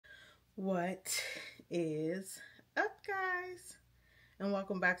What is up, guys? And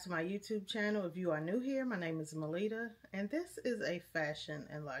welcome back to my YouTube channel. If you are new here, my name is Letta, and this is a fashion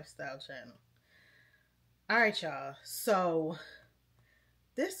and lifestyle channel. Alright, y'all. So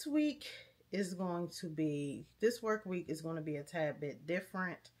this week is going to be, this work week is going to be a tad bit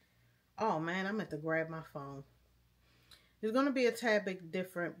different. Oh man, I meant to grab my phone. It's going to be a tad bit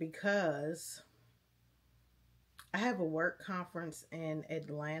different because I have a work conference in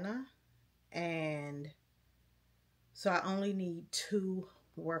Atlanta. And so I only need 2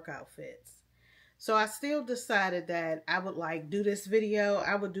 work outfits. So I still decided that I would do this video.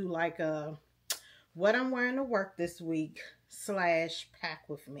 I would do like a what I'm wearing to work this week / pack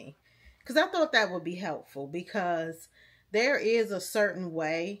with me. Because I thought that would be helpful, because there is a certain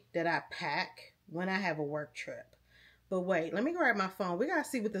way that I pack when I have a work trip. But wait, let me grab my phone. We got to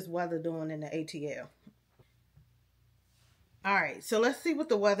see what this weather doing in the ATL. Alright, so let's see what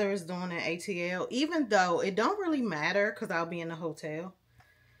the weather is doing in ATL, even though it don't really matter because I'll be in the hotel.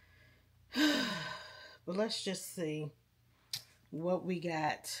 But let's just see what we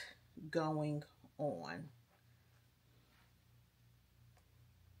got going on.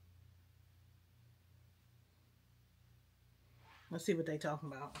 Let's see what they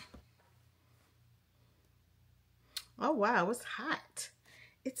talking about. Oh wow, it's hot.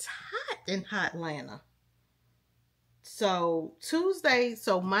 It's hot in Atlanta. So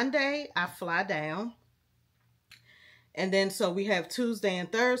Monday I fly down, and then so we have Tuesday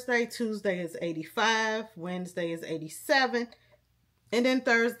and Thursday. Tuesday is 85, Wednesday is 87, and then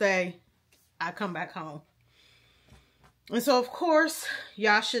Thursday I come back home. And so of course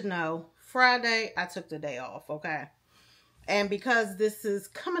y'all should know, Friday I took the day off, okay? And because this is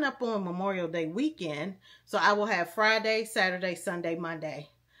coming up on Memorial Day weekend, so I will have Friday, Saturday, Sunday, Monday,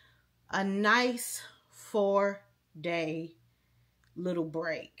 a nice 4-day little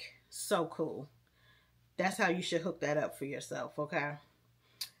break. So cool. That's how you should hook that up for yourself, okay?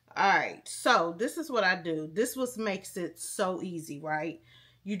 Alright, so this is what I do. This what makes it so easy, right?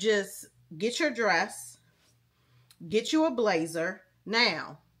 You just get your dress, get you a blazer.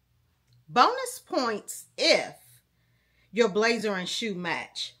 Now, bonus points if your blazer and shoe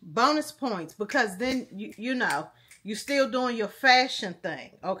match. Bonus points, because then you know you're still doing your fashion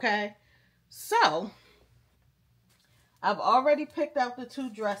thing, okay? So I've already picked out the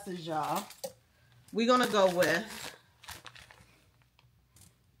 2 dresses, y'all. We're going to go with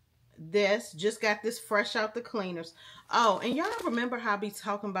this. Just got this fresh out the cleaners. Oh, and y'all remember how I be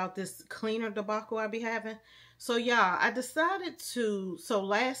talking about this cleaner debacle I be having? So, y'all, I decided to, so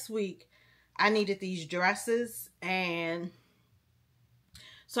last week I needed these dresses, and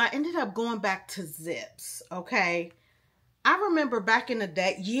so I ended up going back to Zips, okay? I remember back in the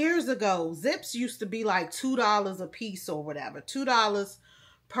day, years ago, Zips used to be like $2 a piece or whatever. $2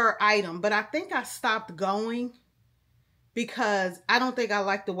 per item. But I think I stopped going because I don't think I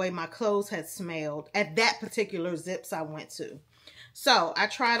liked the way my clothes had smelled at that particular Zips I went to. So I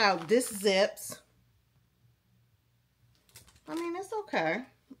tried out this Zips. I mean, it's okay.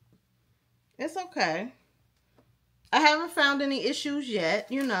 It's okay. I haven't found any issues yet.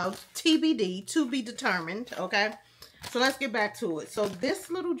 You know, TBD, to be determined, okay? So let's get back to it. So this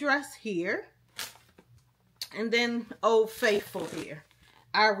little dress here, and then Old Faithful here,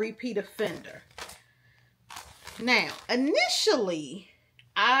 our repeat offender. Now, initially,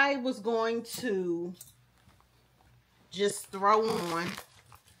 I was going to just throw on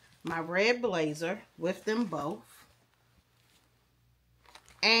my red blazer with them both,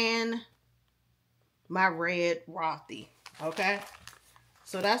 and my red Rothy, okay?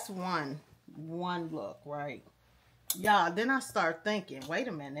 So that's one look, right? Y'all, then I start thinking, wait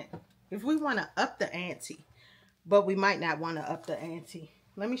a minute. If we want to up the ante, but we might not want to up the ante.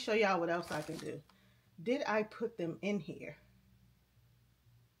 Let me show y'all what else I can do. Did I put them in here?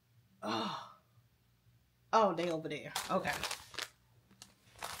 Oh, they over there. Okay.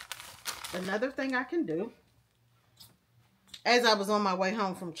 Another thing I can do. As I was on my way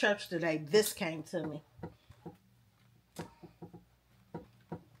home from church today, this came to me.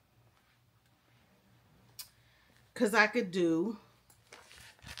 Because I could do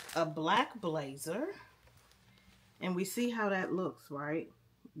a black blazer. And we see how that looks, right?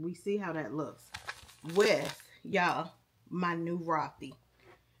 We see how that looks. With, y'all, my new Rothy.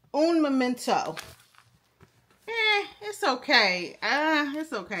 Un momento. It's okay.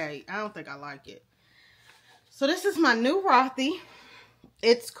 It's okay. I don't think I like it. So this is my new Rothy.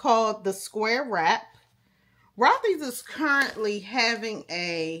 It's called the Square Wrap. Rothy's is currently having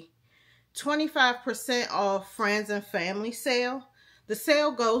a 25% off friends and family sale. The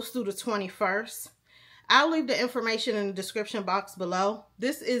sale goes through the 21st. I'll leave the information in the description box below.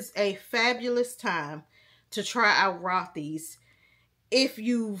 This is a fabulous time to try out Rothy's if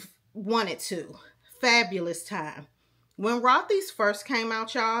you've wanted to. Fabulous time. When Rothy's first came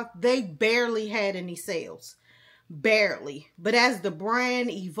out, y'all, they barely had any sales. Barely. But as the brand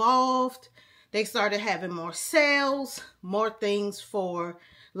evolved, they started having more sales, more things for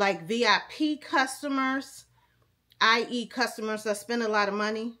like VIP customers, i.e. customers that spend a lot of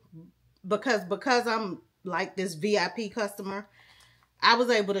money. Because I'm like this VIP customer, I was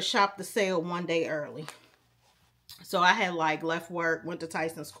able to shop the sale one day early. So I had like left work, went to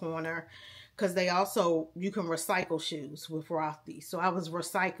Tyson's Corner, because they also, you can recycle shoes with Rothy's. So I was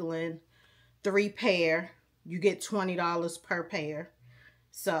recycling 3 pair. You get $20 per pair.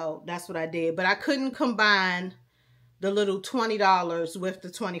 So that's what I did. But I couldn't combine the little $20 with the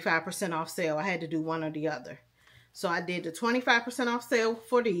 25% off sale. I had to do one or the other. So I did the 25% off sale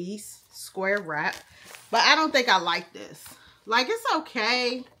for these square wrap. But I don't think I like this. Like, it's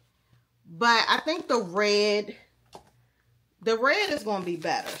okay. But I think the red is going to be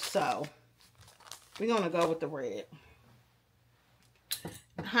better. So we're going to go with the red.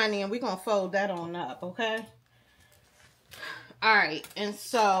 Honey, and we're going to fold that on up, okay? Alright, and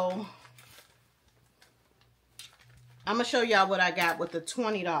so I'm going to show y'all what I got with the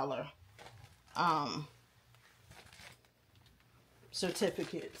 $20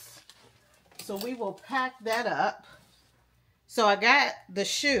 certificates. So we will pack that up. So I got the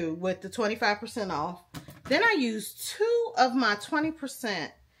shoe with the 25% off. Then I used two of my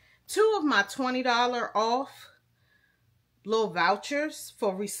 $20 off little vouchers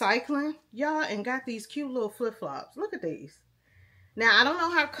for recycling, y'all, and got these cute little flip-flops. Look at these. Now, I don't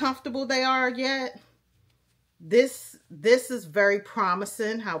know how comfortable they are yet. This is very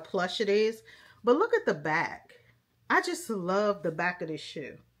promising, how plush it is. But look at the back. I just love the back of this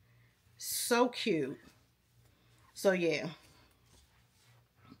shoe. So cute. So, yeah.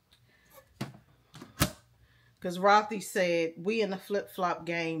 Because Rothy said, we in the flip-flop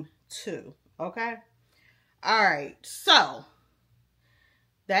game too. Okay? Alright. So,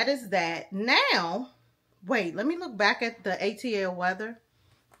 that is that. Now, wait. Let me look back at the ATL weather.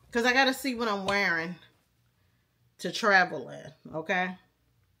 Because I got to see what I'm wearing to travel in. Okay?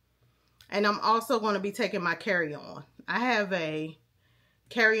 And I'm also going to be taking my carry-on. I have a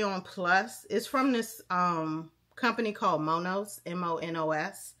carry-on plus. It's from this company called Monos.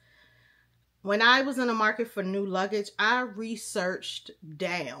 M-O-N-O-S. When I was in the market for new luggage, I researched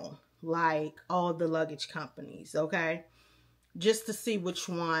down like all the luggage companies, okay? Just to see which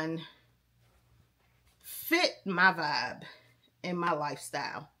one fit my vibe and my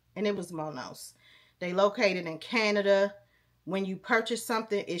lifestyle. And it was Monos. They located in Canada. When you purchase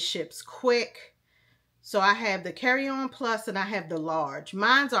something, it ships quick. So I have the carry-on plus and I have the large.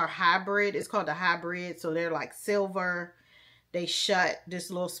 Mine's are hybrid. It's called the hybrid. So they're like silver. They shut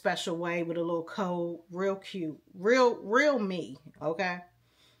this little special way with a little code. Real cute. Real me. Okay.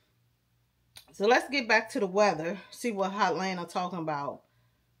 So let's get back to the weather. See what Hotlanta talking about.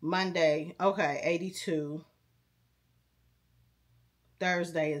 Monday. Okay. 82.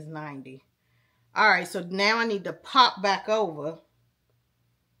 Thursday is 90. Alright. So now I need to pop back over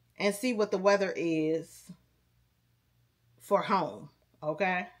and see what the weather is for home.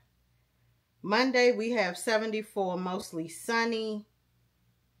 Okay. Monday, we have 74, mostly sunny.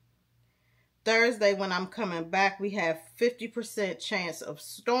 Thursday, when I'm coming back, we have 50% chance of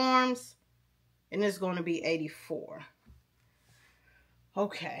storms. And it's going to be 84.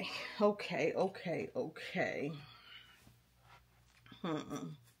 Okay.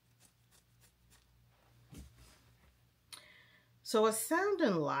 So it's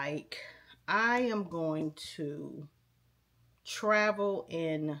sounding like I am going to travel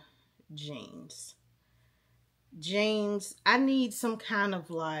in jeans. I need some kind of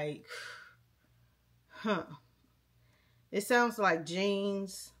like, it sounds like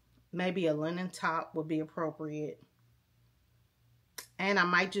jeans, maybe a linen top would be appropriate. And I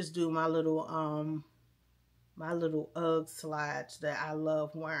might just do my little Ugg slides that I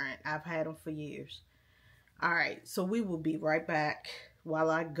love wearing. I've had them for years. All right, so we will be right back while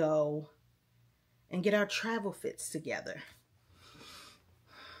I go and get our travel fits together.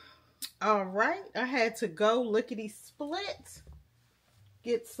 All right, I had to go lickety split,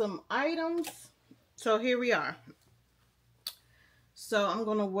 get some items. So here we are. So I'm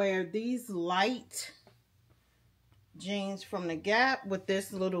going to wear these light jeans from the Gap with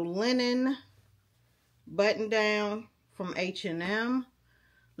this little linen button down from H&M.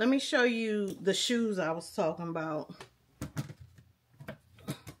 Let me show you the shoes I was talking about.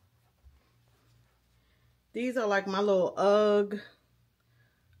 These are like my little Ugg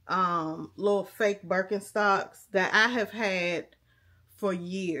little fake Birkenstocks that I have had for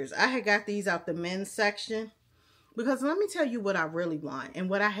years. I had got these out the men's section because let me tell you what I really want and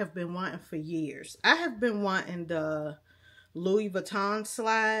what I have been wanting for years. I have been wanting the Louis Vuitton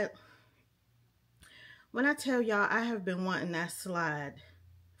slide. When I tell y'all, I have been wanting that slide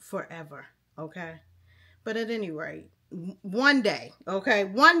forever, okay? But at any rate, one day, okay?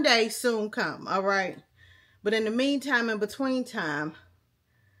 One day soon come, all right? But in the meantime, in between time,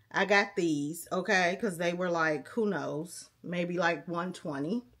 I got these, okay? Because they were like, who knows, maybe like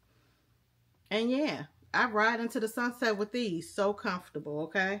 $120. And yeah, I ride into the sunset with these. So comfortable,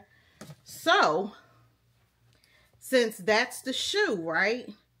 okay? So, since that's the shoe, right?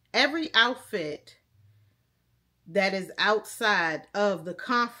 Every outfit that is outside of the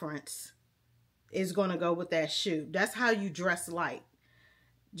conference is going to go with that shoe. That's how you dress light.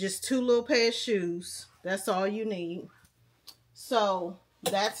 Just 2 little pair of shoes. That's all you need. So,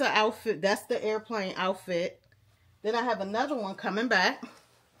 that's an outfit. That's the airplane outfit. Then I have another one coming back.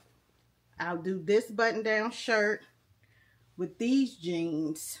 I'll do this button-down shirt with these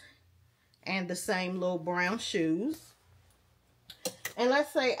jeans and the same little brown shoes. And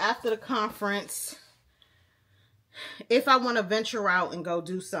let's say after the conference, if I want to venture out and go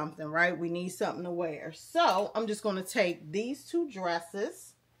do something, right? We need something to wear. So, I'm just going to take these 2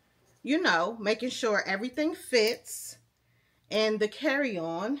 dresses, you know, making sure everything fits. And the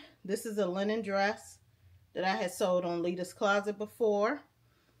carry-on, this is a linen dress that I had sold on Letta's Closet before.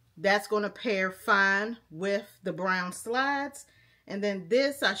 That's going to pair fine with the brown slides. And then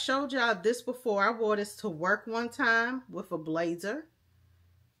this, I showed y'all this before. I wore this to work one time with a blazer.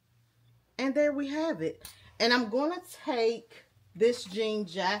 And there we have it. And I'm going to take this jean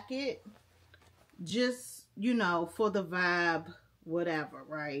jacket just, you know, for the vibe, whatever,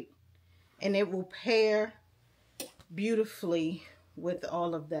 right? And it will pair beautifully with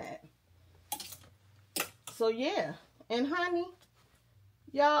all of that. So yeah, and honey,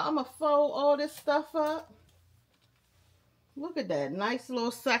 y'all, I'm gonna fold all this stuff up. Look at that nice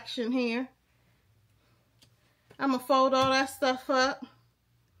little section here. I'm gonna fold all that stuff up.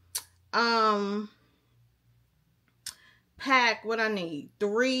 Pack what I need.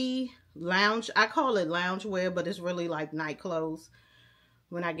 3 lounge, I call it lounge wear, but it's really like night clothes.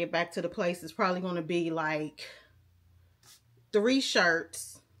 When I get back to the place, it's probably going to be like 3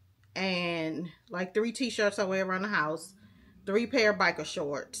 shirts and like 3 t-shirts I wear around the house, 3 pair of biker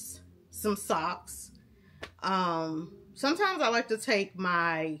shorts, some socks. Sometimes I like to take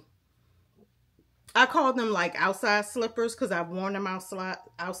my, I call them like outside slippers because I've worn them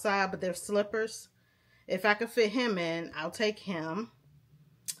outside, but they're slippers. If I can fit him in, I'll take him.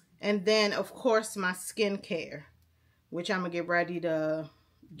 And then, of course, my skincare, which I'm going to get ready to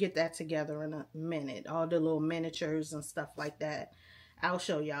get that together in a minute. All the little miniatures and stuff like that. I'll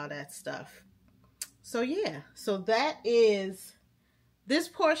show y'all that stuff. So, yeah. So, that is this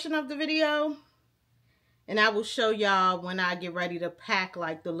portion of the video. And I will show y'all when I get ready to pack,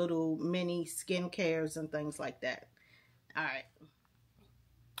 like, the little mini skincares and things like that. All right.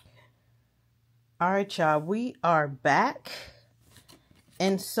 All right, y'all. We are back.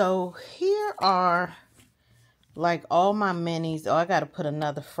 And so, here are like all my minis. Oh, I got to put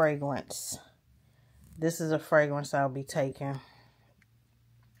another fragrance. This is a fragrance I'll be taking.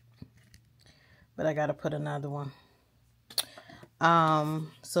 But I got to put another one.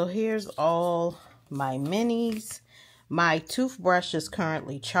 So here's all my minis. My toothbrush is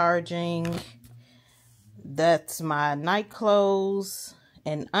currently charging. That's my night clothes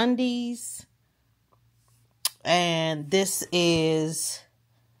and undies. And this is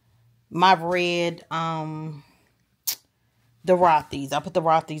my red, the Rothy's. I put the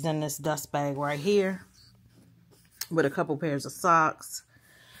Rothy's in this dust bag right here with a couple pairs of socks.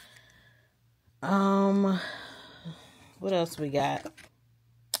 What else we got?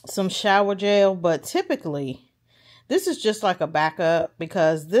 Some shower gel, but typically this is just like a backup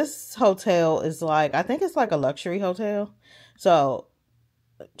because this hotel is like, I think it's like a luxury hotel. So,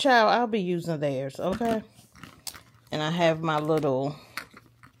 child, I'll be using theirs, okay? And I have my little,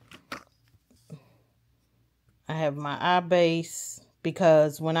 I have my eye base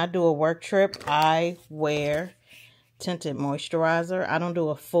because when I do a work trip, I wear tinted moisturizer. I don't do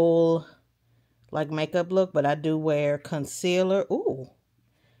a full like makeup look, but I do wear concealer. Ooh,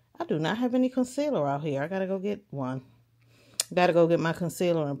 I do not have any concealer out here. I gotta go get one. Gotta go get my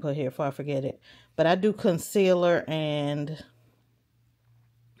concealer and put here before I forget it. But I do concealer and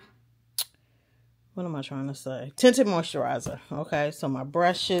what am I trying to say? Tinted moisturizer. Okay, so my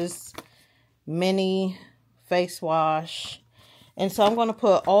brushes, mini face wash. And so I'm going to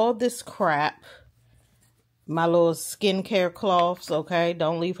put all this crap, my little skincare cloths, okay?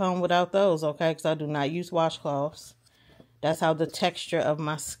 Don't leave home without those, okay? Because I do not use washcloths. That's how the texture of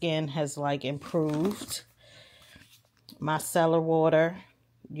my skin has, like, improved. My cellar water.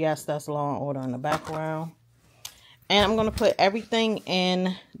 Yes, that's Law and Order in the background. And I'm going to put everything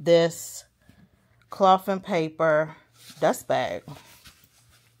in this cloth and paper dust bag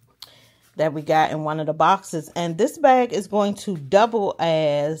that we got in one of the boxes. And this bag is going to double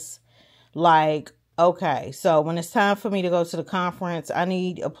as, like, okay, so when it's time for me to go to the conference, I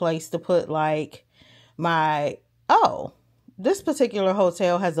need a place to put, like, my, oh, this particular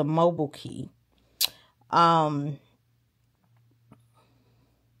hotel has a mobile key.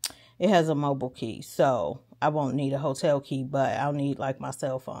 It has a mobile key, so I won't need a hotel key, but I'll need, like, my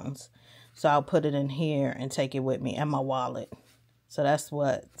cell phones. So I'll put it in here and take it with me, and my wallet. So that's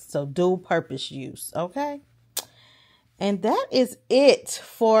what, so dual purpose use, okay? And that is it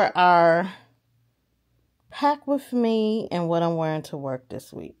for our pack with me and what I'm wearing to work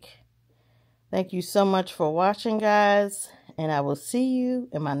this week. Thank you so much for watching, guys, and I will see you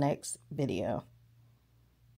in my next video.